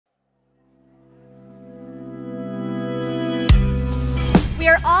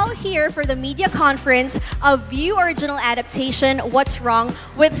here for the media conference of View original adaptation, What's Wrong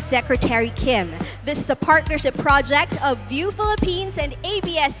with Secretary Kim. This is a partnership project of View Philippines and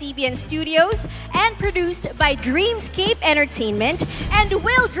ABS-CBN Studios and produced by Dreamscape Entertainment and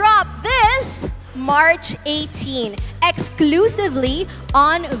will drop this March 18, exclusively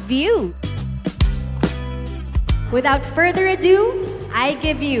on View. Without further ado, I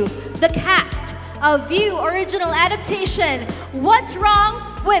give you the cast of View original adaptation, What's Wrong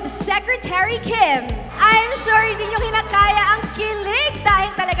with Secretary Kim. I'm sure hindi nyo kinakaya ang kilig dahil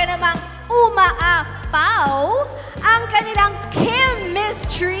talaga namang umaapaw ang kanilang Kim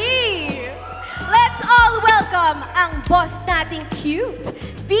mystery. Let's all welcome ang boss nating cute,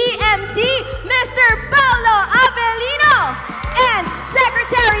 VMC, Mr. Paulo Avellino, and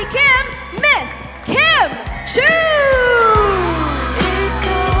Secretary Kim, Miss Kim Chu!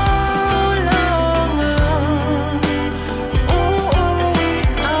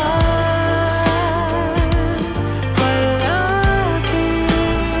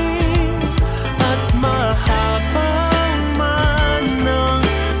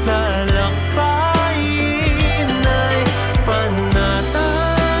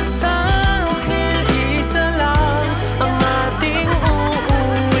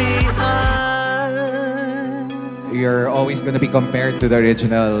 You're always going to be compared to the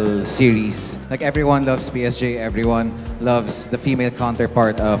original series. Like, everyone loves PSJ, everyone loves the female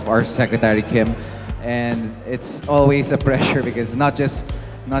counterpart of our Secretary Kim, and it's always a pressure because not just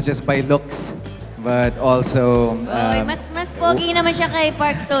by looks, but also mas pogi naman siya kay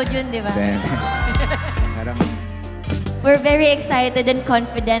Park Seo-joon, di ba? We're very excited and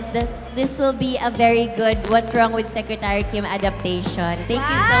confident that this will be a very good What's Wrong with Secretary Kim adaptation. Thank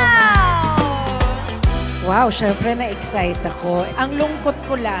you so much. Wow, syempre na-excite ako. Ang lungkot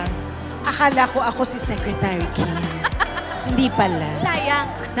ko lang, akala ko ako si Secretary Kim. Hindi pala. Sayang.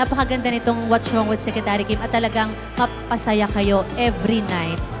 Napakaganda nitong What's Wrong with Secretary Kim at talagang mapasaya kayo every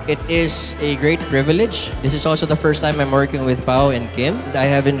night. It is a great privilege. This is also the first time I'm working with Pao and Kim. I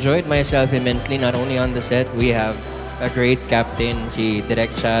have enjoyed myself immensely, not only on the set. We have a great captain, si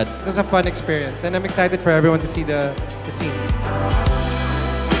Direk Chad. It was a fun experience, and I'm excited for everyone to see the scenes.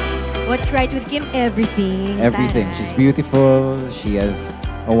 What's right with Kim? Everything. Everything. Taray. She's beautiful. She has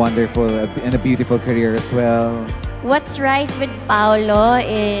a wonderful and a beautiful career as well. What's right with Paolo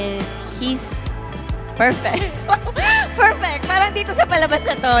is he's perfect. Perfect. Parang dito sa palabas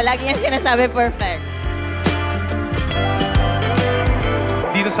na to, lagi niyang sinasabi perfect.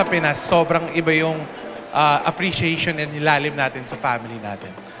 Dito sa Pinas, sobrang iba yung appreciation and ilalim natin sa family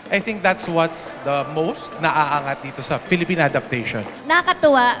natin. I think that's what's the most naaangat dito sa Philippine adaptation.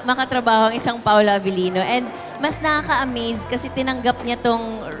 Nakakatuwa makatrabaho ang isang Paolo Avellino and mas nakaka-amaze kasi tinanggap niya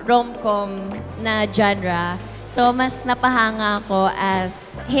tong rom-com na genre. So mas napahanga ako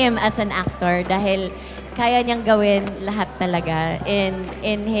as him as an actor dahil kaya niyang gawin lahat talaga in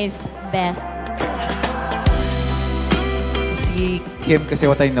his best. Si Kim, kasi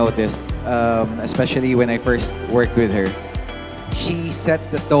what I noticed, especially when I first worked with her, she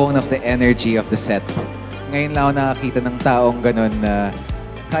sets the tone of the energy of the set. Ngayon lang ako nakakita ng taong ganun na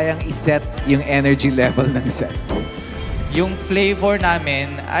kayang iset yung energy level ng set. Yung flavor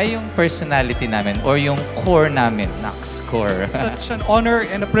namin ay yung personality namin or yung core namin, Nax core. Such an honor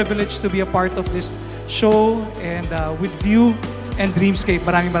and a privilege to be a part of this show and with View and Dreamscape.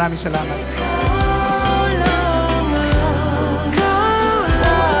 Maraming salamat.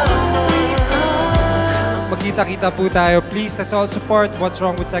 Magkita-kita po tayo. Please, let's all support What's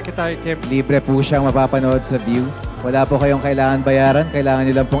Wrong with Secretary Kim. Libre po siyang mapapanood sa View. Wala po kayong kailangan bayaran. Kailangan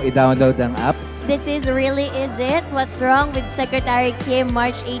niyo lang pong i-download ang app. This is Really Is It? What's Wrong with Secretary Kim,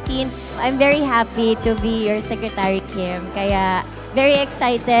 March 18. I'm very happy to be your Secretary Kim. Kaya very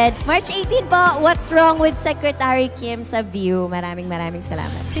excited. March 18 po, What's Wrong with Secretary Kim sa View. Maraming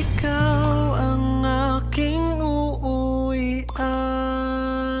salamat. Ikaw ang aking